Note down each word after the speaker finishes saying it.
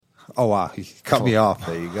Oh, wow. You cut me off.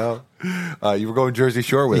 There you go. You were going Jersey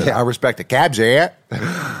Shore with it. I respect it. Cabs, yeah.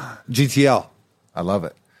 GTL. I love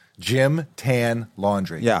it. Gym, tan,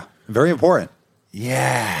 laundry. Yeah. Very important.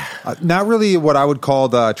 Yeah. Not really what I would call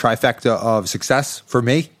the trifecta of success for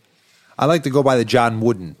me. I like to go by the John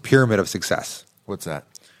Wooden pyramid of success. What's that?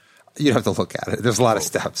 You'd have to look at it. There's a lot of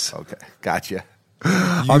steps. Okay. Gotcha.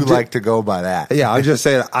 You like to go by that. Yeah, I'm just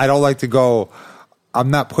saying I don't like to go.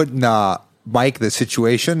 I'm not putting Mike, the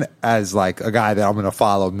situation, as like a guy that I'm going to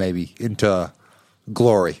follow maybe into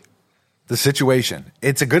glory. The situation.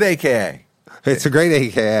 It's a good AKA. It's a great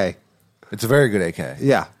AKA. It's a very good AKA.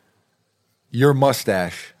 Yeah. Your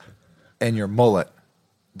mustache and your mullet,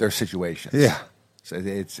 they're situations. Yeah. So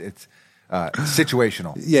it's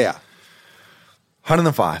situational. Yeah.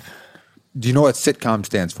 105. Do you know what sitcom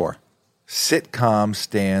stands for? Sitcom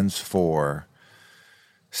stands for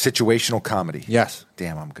situational comedy. Yes.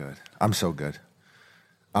 Damn, I'm good. I'm so good.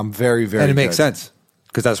 I'm very, very good. And it makes sense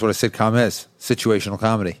because that's what a sitcom is, situational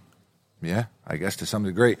comedy. Yeah, I guess to some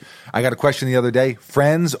degree. I got a question the other day,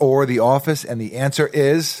 Friends or The Office? And the answer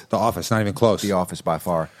is? The Office, not even close. The Office by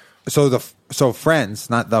far. So Friends,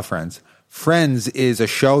 not The Friends. Friends is a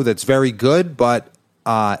show that's very good, but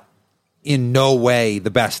in no way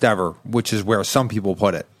the best ever, which is where some people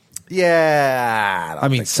put it. Yeah. I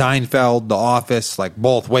mean, Seinfeld, The Office, like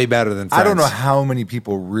both way better than Friends. I don't know how many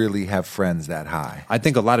people really have Friends that high. I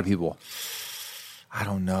think a lot of people. I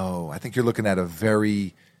don't know. I think you're looking at a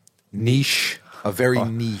very niche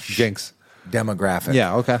niche demographic.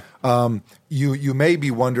 Yeah, okay. You may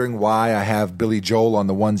be wondering why I have Billy Joel on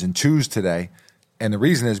the ones and twos today. And the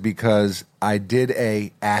reason is because I did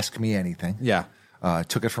a Ask Me Anything. Yeah.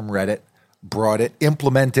 Took it from Reddit, brought it,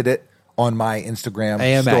 implemented it on my Instagram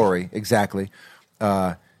AMA. story. Exactly.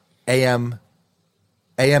 AMAF.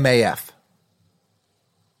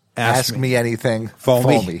 Ask me anything.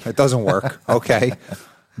 Foamy. It doesn't work. Okay.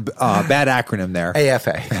 Bad acronym there.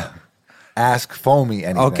 AFA. Ask Foamy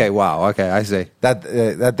anything. Okay, wow. Okay, I see.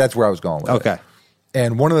 That's where I was going with it. Okay.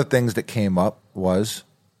 And one of the things that came up was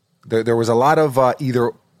there was a lot of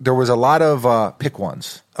pick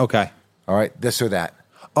ones. Okay. All right, this or that.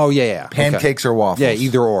 Oh, yeah. Pancakes or waffles. Yeah,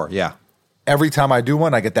 either or, yeah. Every time I do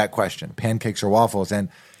one, I get that question, pancakes or waffles, and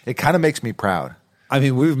it kind of makes me proud. I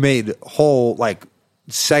mean, we've made whole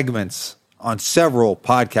segments on several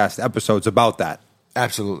podcast episodes about that.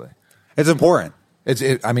 Absolutely. It's important.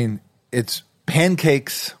 It's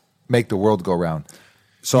pancakes make the world go round.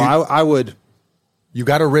 So I would. You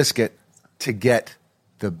got to risk it to get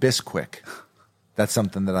the Bisquick. That's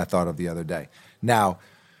something that I thought of the other day. Now,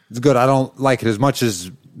 it's good. I don't like it as much as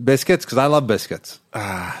biscuits because I love biscuits.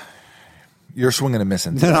 You're swinging and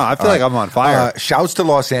missing. No, I feel like I'm on fire. Shouts to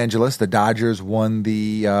Los Angeles. The Dodgers won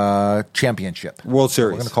the championship. World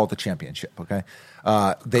Series. We're going to call it the championship, okay?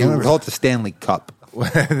 We're going to call it the Stanley Cup.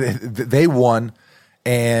 They won,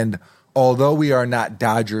 and although we are not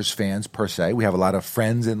Dodgers fans per se, we have a lot of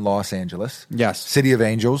friends in Los Angeles. Yes. City of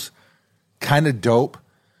Angels. Kind of dope.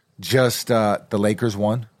 Just the Lakers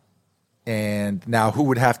won. And now who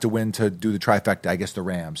would have to win to do the trifecta? I guess the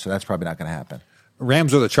Rams. So that's probably not going to happen.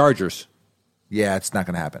 Rams or the Chargers? Yeah, it's not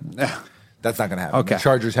going to happen. That's not going to happen. Okay. The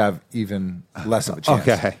Chargers have even less of a chance.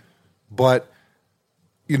 Okay. But,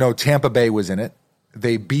 Tampa Bay was in it.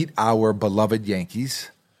 They beat our beloved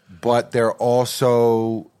Yankees, but they're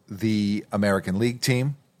also the American League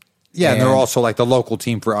team. Yeah, and they're also like the local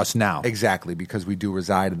team for us now. Exactly, because we do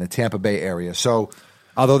reside in the Tampa Bay area. So,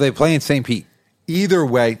 although they play in St. Pete. Either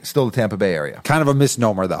way, still the Tampa Bay area. Kind of a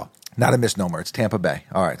misnomer, though. Not a misnomer. It's Tampa Bay.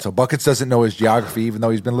 All right. So Buckets doesn't know his geography, even though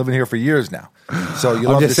he's been living here for years now. So you love to see it.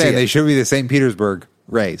 I'm just saying they should be the St. Petersburg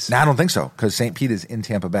Rays. No, I don't think so, because St. Pete is in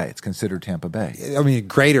Tampa Bay. It's considered Tampa Bay. I mean,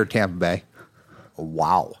 greater Tampa Bay.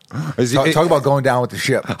 Wow. Talk about going down with the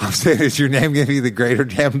ship. I'm saying, is your name going to be the Greater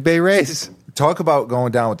Tampa Bay Rays? Talk about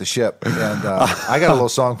going down with the ship. And I got a little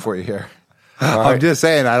song for you here. Right. I'm just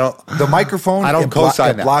saying, the microphone. I don't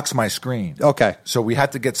co-sign that. It blocks my screen. Okay. So we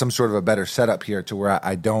have to get some sort of a better setup here to where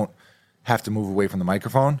I don't have to move away from the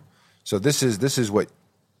microphone. So this is what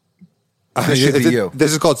this should be you.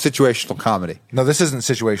 This is called situational comedy. No, this isn't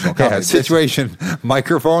situational comedy. Yeah, situation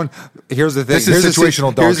microphone. Here's the thing. This is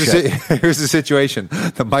situational dog shit. Here's the situation.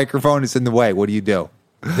 The microphone is in the way. What do you do?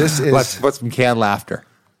 This is let's put some canned laughter.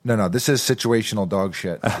 No, this is situational dog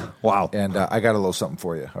shit. Wow. And I got a little something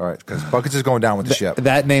for you. All right, because Buckets is going down with the ship.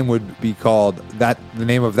 That name would be called the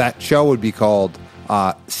name of that show would be called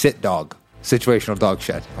Sit Dog. Situational dog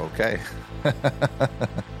shit. Okay.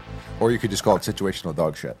 Or you could just call it situational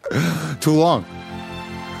dog shit. Too long.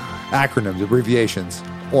 Acronyms, abbreviations,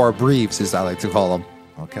 or breves, as I like to call them.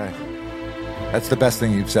 Okay. That's the best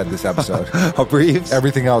thing you've said this episode. Oh, Breves?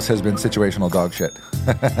 Everything else has been situational dog shit.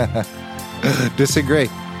 Disagree.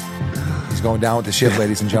 He's going down with the shit,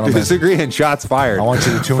 ladies and gentlemen. Disagree and shots fired. I want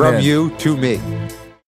you to tune From in. you to me.